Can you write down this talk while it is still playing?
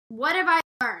What have I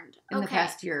learned? In the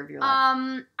past year of your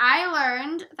life. I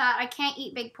learned that I can't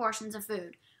eat big portions of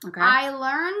food. Okay. I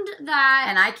learned that...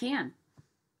 And I can.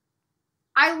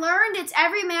 I learned it's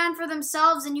every man for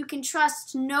themselves and you can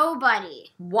trust nobody.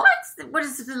 What? What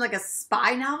is this, like a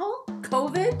spy novel?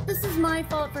 COVID? This is my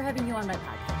fault for having you on my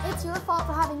podcast. It's your fault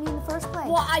for having me in the first place.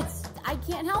 Well, I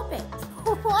can't help it.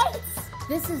 What?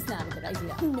 This is not a good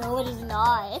idea. No, it is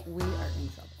not. We are in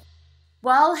trouble.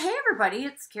 Well, hey everybody,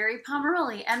 it's Carrie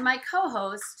Pomeroli and my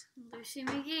co-host, Lucy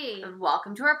McGee. and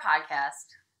welcome to our podcast.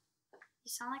 You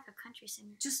sound like a country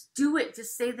singer. Just do it.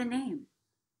 Just say the name.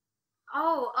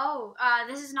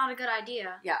 This is not a good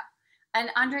idea. Yeah. And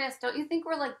Andreas, don't you think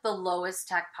we're like the lowest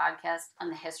tech podcast on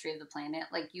the history of the planet?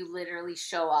 Like you literally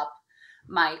show up,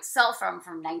 my cell phone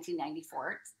from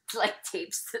 1994 like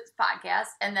tapes this podcast,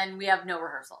 and then we have no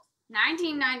rehearsals.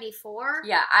 1994?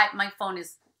 Yeah, my phone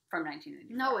is from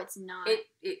 1994. No, it's not.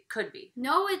 It could be.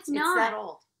 No, it's not. It's that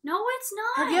old. No, it's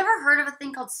not. Have you ever heard of a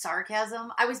thing called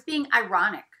sarcasm? I was being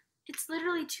ironic. It's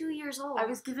literally 2 years old. I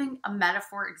was giving a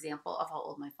metaphor example of how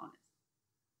old my phone is.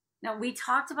 Now, we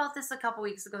talked about this a couple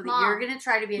weeks ago that Mom, you're going to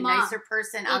try to be a Mom, nicer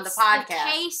person on the It's podcast.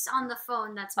 the case on the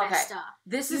phone that's messed up.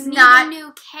 This You is need not a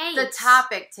new case. the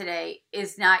topic today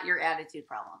is not your attitude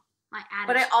problem. My attitude.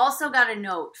 But I also got a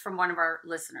note from one of our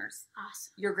listeners,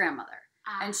 Awesome. your grandmother.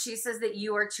 Ah. And she says that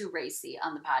you are too racy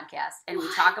on the podcast and we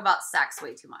What? talk about sex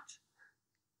way too much.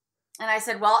 And I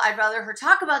said, well, I'd rather her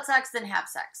talk about sex than have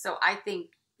sex. So I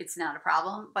think it's not a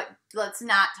problem, but let's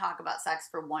not talk about sex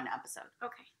for one episode.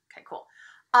 Okay. Okay, cool.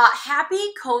 Happy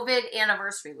COVID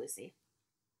anniversary, Lucy.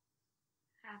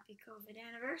 Happy COVID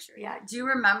anniversary. Yeah. Do you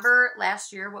remember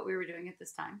last year what we were doing at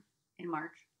this time in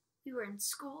March? You were in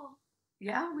school.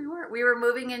 Yeah, we were. We were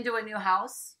moving into a new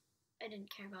house. I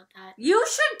didn't care about that. You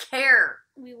should care.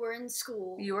 We were in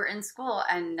school. You were in school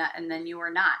and then you were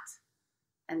not.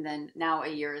 And then now a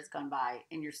year has gone by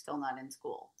and you're still not in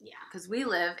school. Yeah. Because we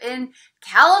live in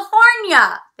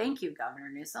California. Thank you, Governor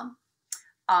Newsom.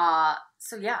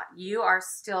 So yeah, you are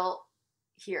still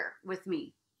here with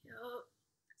me. Yup.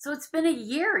 So it's been a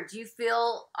year. Do you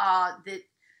feel that...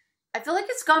 I feel like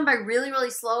it's gone by really,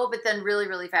 really slow, but then really,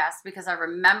 really fast because I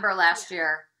remember last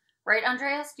year, right,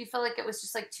 Andreas? Do you feel like it was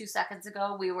just like 2 seconds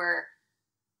ago we were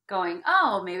going,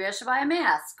 oh, maybe I should buy a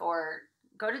mask or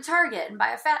go to Target and buy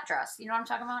a fat dress? You know what I'm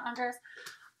talking about, Andreas?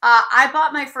 I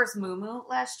bought my first muumuu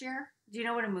last year. Do you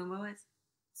know what a muumuu is?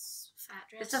 It's a fat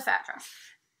dress. It's a fat dress.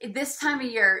 This time of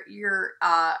year, your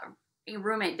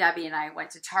roommate Debbie and I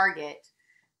went to Target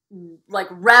like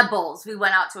rebels. We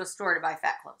went out to a store to buy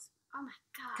fat clothes. Oh my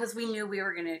god. Because we knew we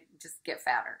were going to just get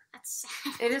fatter. That's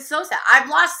sad. It is so sad. I've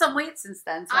lost some weight since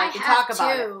then, so I can talk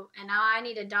about it. And now I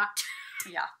need a doctor.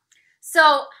 Yeah.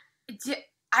 So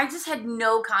I just had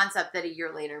no concept that a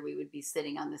year later we would be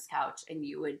sitting on this couch and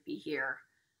you would be here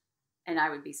and I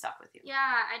would be stuck with you. Yeah,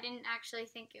 I didn't actually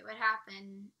think it would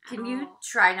happen. Can you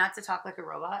try not to talk like a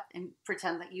robot and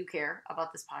pretend that you care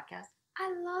about this podcast? I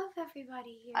love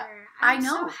everybody here. I I'm know.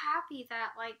 so happy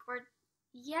that we're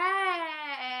yay.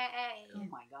 Oh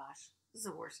my gosh. This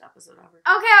is the worst episode ever.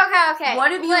 Okay.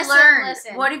 What have you Listen, learned?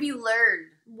 listen. What have you learned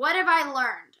What have I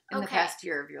learned? in the Okay. past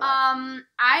year of your life?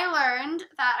 I learned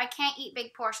that I can't eat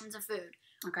big portions of food.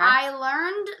 Okay. I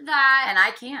learned that And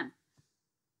I can.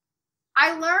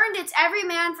 I learned it's every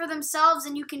man for themselves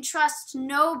and you can trust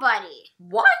nobody.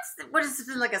 What? What is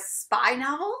this, like a spy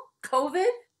novel? COVID?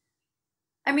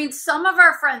 I mean, some of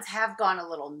our friends have gone a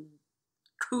little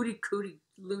cootie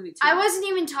Looney Tunes. I wasn't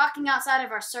even talking outside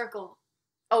of our circle.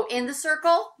 Oh, in the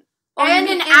circle? Oh, In you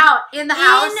mean and out. In the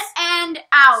house? In and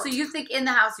out. So you think in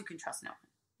the house you can trust no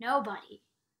one? Nobody.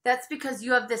 That's because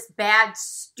you have this bad,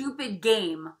 stupid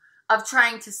game of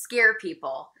trying to scare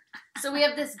people. So we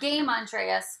have this game,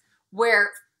 Andreas,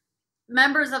 where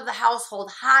members of the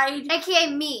household hide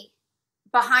AKA me.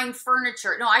 behind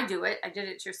furniture. No, I do it. I did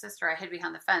it to your sister. I hid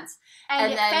behind the fence.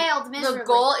 And it then failed miserably. the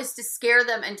goal is to scare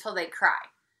them until they cry.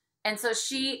 And so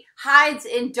she hides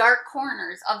in dark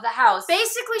corners of the house.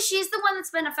 Basically, she's the one that's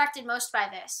been affected most by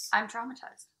this. I'm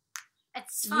traumatized.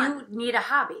 It's fun. You need a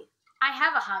hobby. I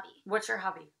have a hobby. What's your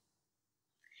hobby?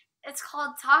 It's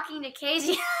called talking to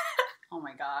Casey. Oh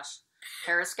my gosh.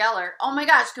 Paris Geller. Oh my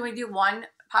gosh. Can we do one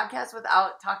podcast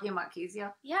without talking about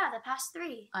Kezia? Yeah, the past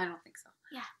 3. I don't think so.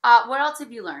 Yeah. What else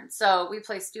have you learned? So we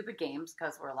play stupid games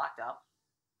because we're locked up.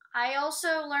 I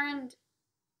also learned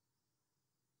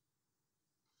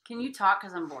Can you talk?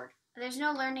 Because I'm bored. there's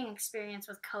no learning experience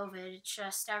with COVID. It's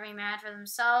just every man for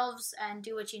themselves and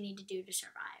do what you need to do to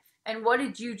survive. And what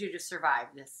did you do to survive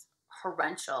this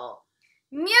horrential...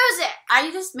 Music! I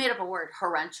just made up a word.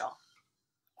 Horrential.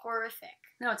 Horrific.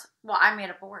 No, it's... Well, I made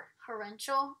up a word.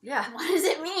 Torrential? Yeah. What does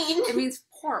it mean? It means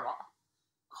horrible.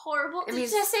 Horrible? It Did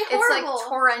means you just say it's horrible? like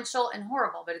torrential and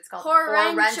horrible, but it's called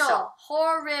Torrential. torrential.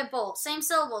 Horrible. Same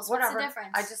syllables. Whatever. What's the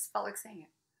difference? I just felt like saying it.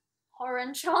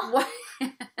 Torrential? What?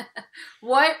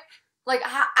 What? Like,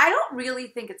 I don't really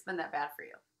think it's been that bad for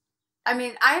you. I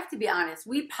mean, I have to be honest.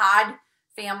 We pod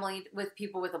family with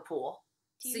people with a pool.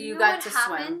 Do So you you know got what to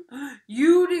happened? swim.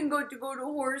 You didn't go to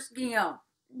horse camp.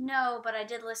 No, but I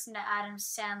did listen to Adam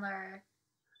Sandler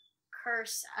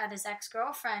curse at his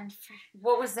ex-girlfriend for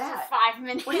What was that? 5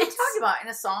 minutes. What are you talking about? In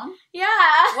a song? Yeah.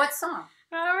 What song?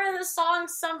 Remember the song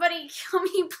 "Somebody Kill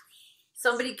Me, Please"?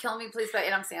 Somebody Kill Me Please by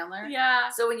Adam Sandler? Yeah.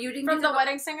 So when you didn't From get The to go,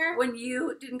 Wedding Singer? when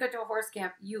you didn't go to a horse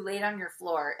camp, you laid on your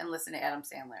floor and listened to Adam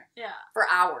Sandler Yeah. for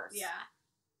hours. Yeah.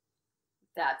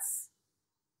 That's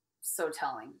so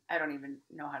telling. I don't even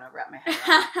know how to wrap my head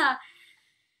around it.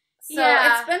 So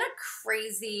Yeah. it's been a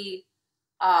crazy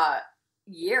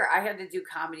year. I had to do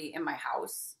comedy in my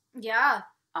house. Yeah.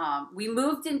 We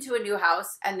moved into a new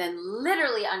house, and then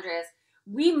literally, Andreas,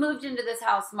 we moved into this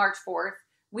house March 4th.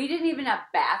 We didn't even have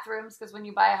bathrooms because when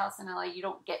you buy a house in LA, you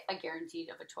don't get a guaranteed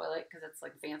of a toilet because it's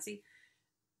like fancy.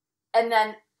 And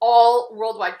then all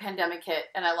worldwide pandemic hit,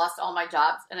 and I lost all my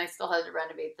jobs, and I still had to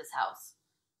renovate this house.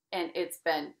 And it's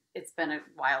been a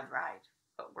wild ride,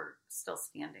 but we're still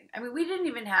standing. I mean, we didn't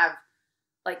even have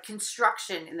like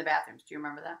construction in the bathrooms. Do you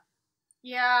remember that?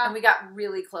 Yeah. And we got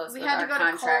really close We with had our to go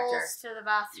contractor. to Kohl's to the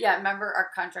bathroom. Yeah, remember our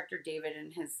contractor David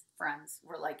and his friends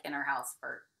were like in our house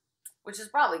which is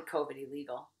probably COVID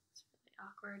illegal. It's really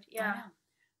awkward. I Yeah. know.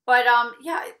 But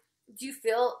yeah, do you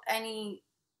feel any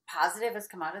positive has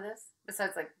come out of this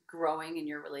besides like growing in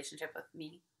your relationship with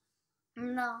me?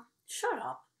 No. Shut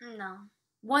up. No.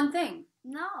 One thing.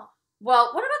 No.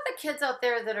 Well, what about the kids out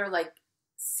there that are like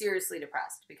seriously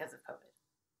depressed because of COVID?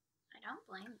 I don't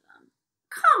blame them.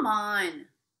 Come on.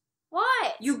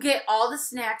 What? You get all the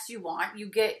snacks you want. You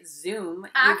get Zoom.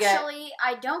 Actually,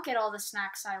 I don't get all the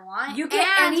snacks I want. You get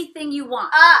and, anything you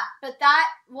want. but that,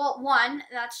 well, one,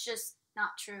 that's just not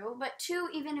true. But two,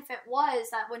 even if it was,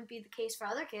 that wouldn't be the case for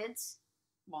other kids.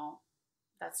 Well,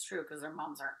 that's true because their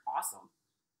moms aren't awesome.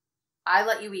 I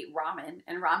let you eat ramen,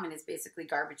 and ramen is basically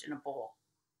garbage in a bowl.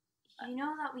 You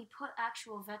know that we put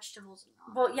actual vegetables in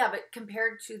ramen. Well, yeah, but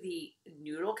compared to the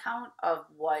noodle count of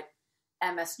what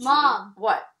MSG... Mom.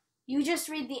 What? You just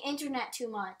read the internet too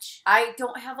much. I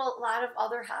don't have a lot of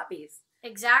other hobbies.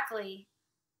 Exactly.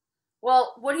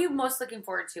 Well, what are you most looking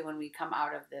forward to when we come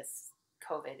out of this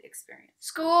COVID experience?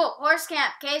 School, horse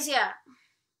camp, Kezia.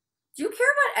 Do you care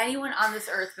about anyone on this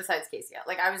earth besides Kezia?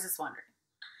 Like, I was just wondering.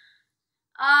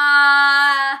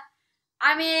 I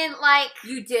mean, like...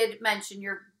 You did mention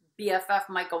your BFF,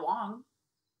 Micah Wong.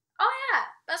 Oh, yeah.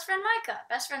 Best friend Micah.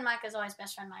 Best friend Micah is always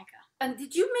best friend Micah. And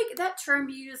did you make that term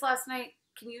you used last night?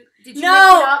 Did you make it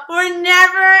No, up? we're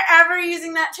never, ever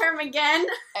using that term again.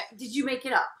 Did you make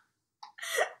it up?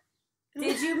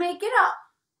 Did you make it up?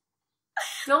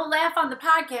 Don't laugh on the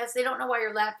podcast. They don't know why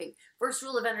you're laughing. First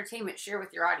rule of entertainment, share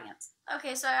with your audience.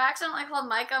 Okay, so I accidentally called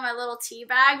Micah my little tea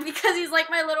bag because he's like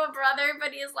my little brother,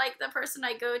 but he's like the person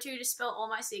I go to spill all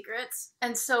my secrets.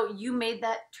 And so you made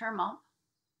that term up?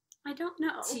 I don't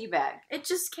know. Teabag. It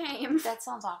just came. That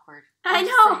sounds awkward. I I'm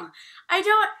just know.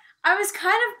 saying. I was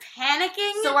kind of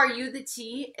panicking. So are you the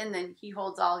tea and then he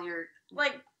holds all your...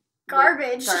 like,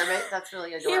 garbage. Garbage. That's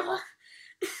really adorable.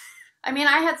 I mean,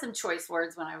 I had some choice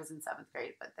words when I was in 7th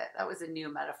grade, but that was a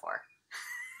new metaphor.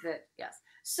 Yes.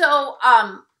 So,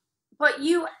 but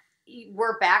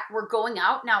we're back. We're going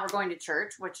out. Now we're going to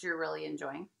church, which you're really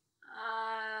enjoying.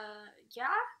 Yeah,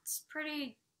 it's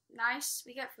pretty nice.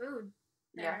 We get food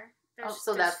there. Oh,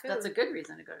 so that's a good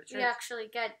reason to go to church. We actually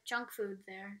get junk food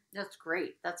there. That's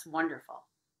great. That's wonderful.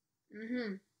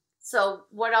 Mm-hmm. So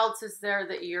what else is there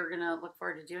that you're going to look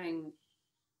forward to doing?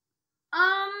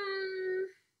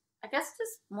 I guess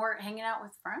just more hanging out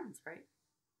with friends, right?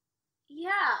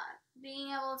 Yeah, being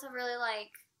able to really,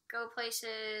 like, go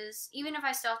places, even if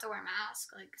I still have to wear a mask,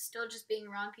 like, still just being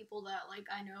around people that, like,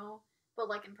 I know, but,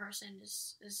 like, in person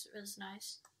is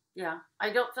nice. Yeah.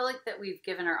 I don't feel like that we've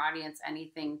given our audience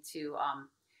anything to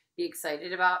be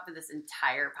excited about for this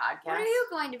entire podcast. What are you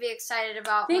going to be excited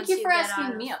about? Thank once you for get asking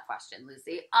out of... me a question,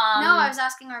 Lucy. No, I was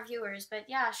asking our viewers, but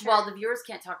yeah, sure. Well, the viewers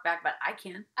can't talk back, but I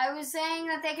can. I was saying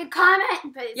that they could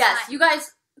comment, but it's Yes, fine. you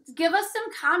guys give us some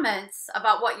comments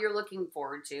about what you're looking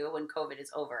forward to when COVID is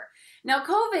over. Now,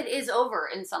 COVID is over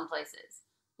in some places,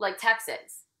 like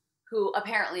Texas, who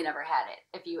apparently never had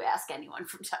it, if you ask anyone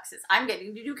from Texas. I'm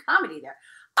getting to do comedy there.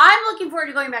 I'm looking forward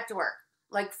to going back to work,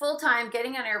 like full-time,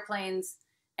 getting on airplanes,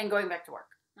 and going back to work.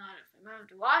 Not if we move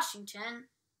to Washington.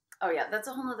 Oh, yeah, that's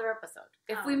a whole nother episode.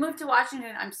 If Oh, we move to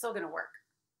Washington, I'm still going to work.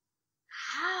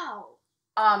 How?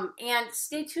 And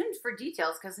stay tuned for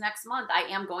details because next month I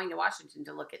am going to Washington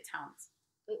to look at towns.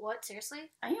 Wait, what?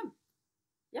 Seriously? I am.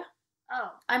 Oh,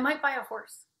 I might buy a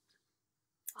horse.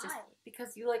 why? Just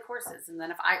because you like horses. And then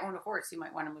if I own a horse, you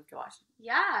might want to move to Washington.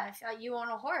 Yeah, if you own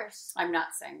a horse. I'm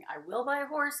not saying I will buy a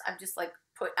horse. I've just like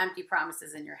put empty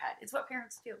promises in your head. It's what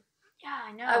parents do. Yeah,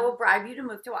 I know. I will bribe you to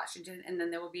move to Washington and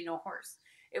then there will be no horse.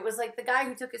 It was like the guy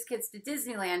who took his kids to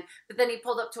Disneyland, but then he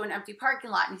pulled up to an empty parking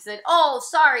lot and he said, "Oh,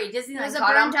 sorry, It Disneyland was a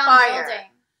caught on burned down fire." building.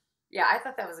 Yeah, I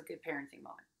thought that was a good parenting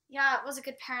moment. Yeah, it was a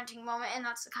good parenting moment, and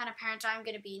that's the kind of parent I'm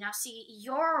going to be. Now, see,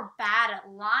 you're bad at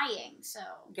lying, so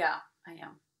Yeah, I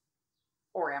am.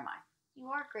 Or am I? you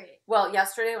are great. Well,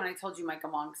 yesterday when I told you Micah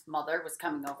Monk's mother was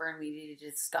coming over and we needed to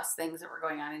discuss things that were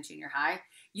going on in junior high,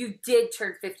 you did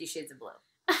turn 50 Shades of Blue.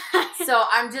 So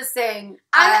I'm just saying,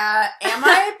 am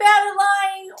I bad at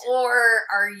lying, or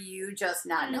are you just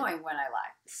not knowing when I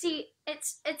lie? See,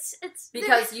 it's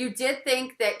Because you did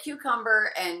think that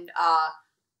cucumber and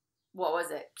what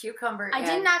was it? Cucumber I and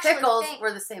didn't actually pickles think-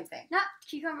 were the same thing. not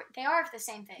cucumber. They are the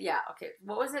same thing. Yeah. Okay.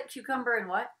 What was it? Cucumber and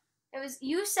what? It was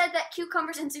you said that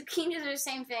cucumbers and zucchinis are the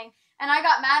same thing, and I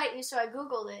got mad at you, so I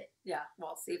googled it. Yeah.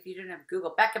 Well, see, if you didn't have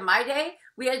Google back in my day,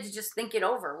 we had to just think it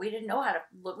over. We didn't know how to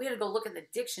look. We had to go look in the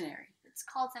dictionary. It's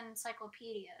called an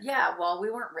encyclopedia. Yeah. Well, we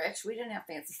weren't rich. We didn't have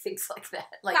fancy things like that.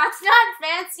 Like, That's not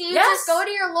fancy. You Yes. just go to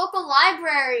your local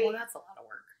library. well, that's a lot of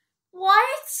work.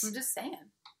 What? I'm just saying.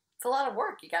 It's a lot of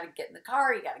work. You got to get in the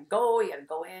car. You got to go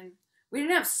in. We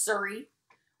didn't have Surrey.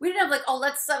 We didn't have like, oh,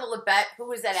 let's settle a bet. Who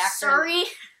was that actor? Surrey?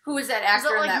 Who was that Is actor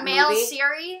it in like that male movie?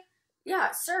 Siri?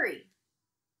 Yeah, Surrey.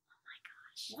 Oh my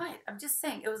gosh. What? I'm just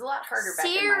saying. It was a lot harder back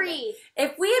in my day. Siri.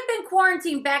 If we had been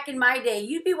quarantined back in my day,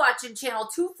 you'd be watching channel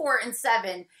 2, 4, and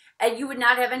 7, and you would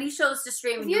not have any shows to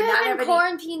stream. If and you would not had have been any...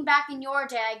 quarantined back in your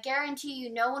day, I guarantee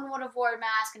you no one would have worn a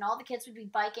mask and all the kids would be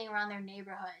biking around their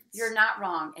neighborhoods. You're not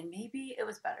wrong, and maybe it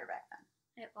was better back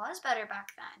then. It was better back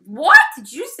then. What?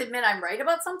 Did you just admit I'm right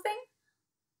about something?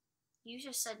 You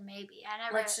just said maybe. I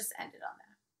never. Let's just end it on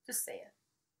that. Just say it.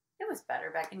 It was better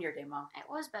back in your day, Mom. It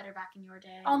was better back in your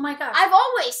day. Oh my gosh. I've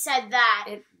always said that.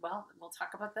 Well, we'll talk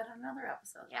about that on another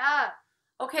episode. Yeah.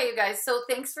 Okay, you guys. So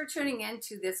thanks for tuning in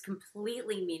to this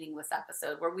completely meaningless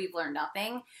episode where we've learned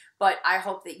nothing, but I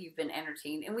hope that you've been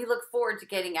entertained and we look forward to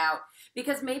getting out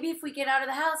because maybe if we get out of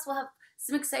the house, we'll have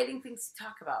some exciting things to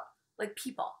talk about, like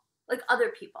people, like other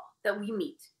people that we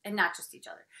meet and not just each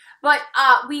other. But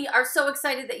we are so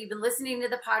excited that you've been listening to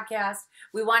the podcast.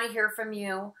 We want to hear from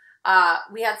you.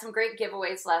 We had some great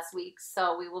giveaways last week,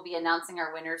 so we will be announcing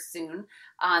our winners soon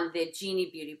on the Genie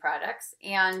Beauty products.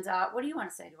 And what do you want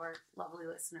to say to our lovely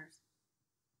listeners?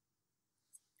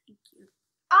 Thank you.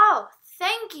 Oh,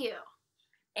 thank you.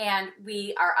 And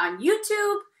we are on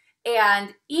YouTube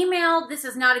and email this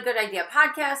is not a good idea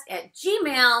podcast at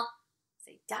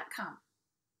gmail.com.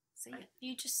 Say it.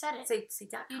 You just said it. Say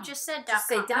 .com. You just said Just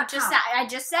say .com. .com. I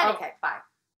just said it. Okay, bye.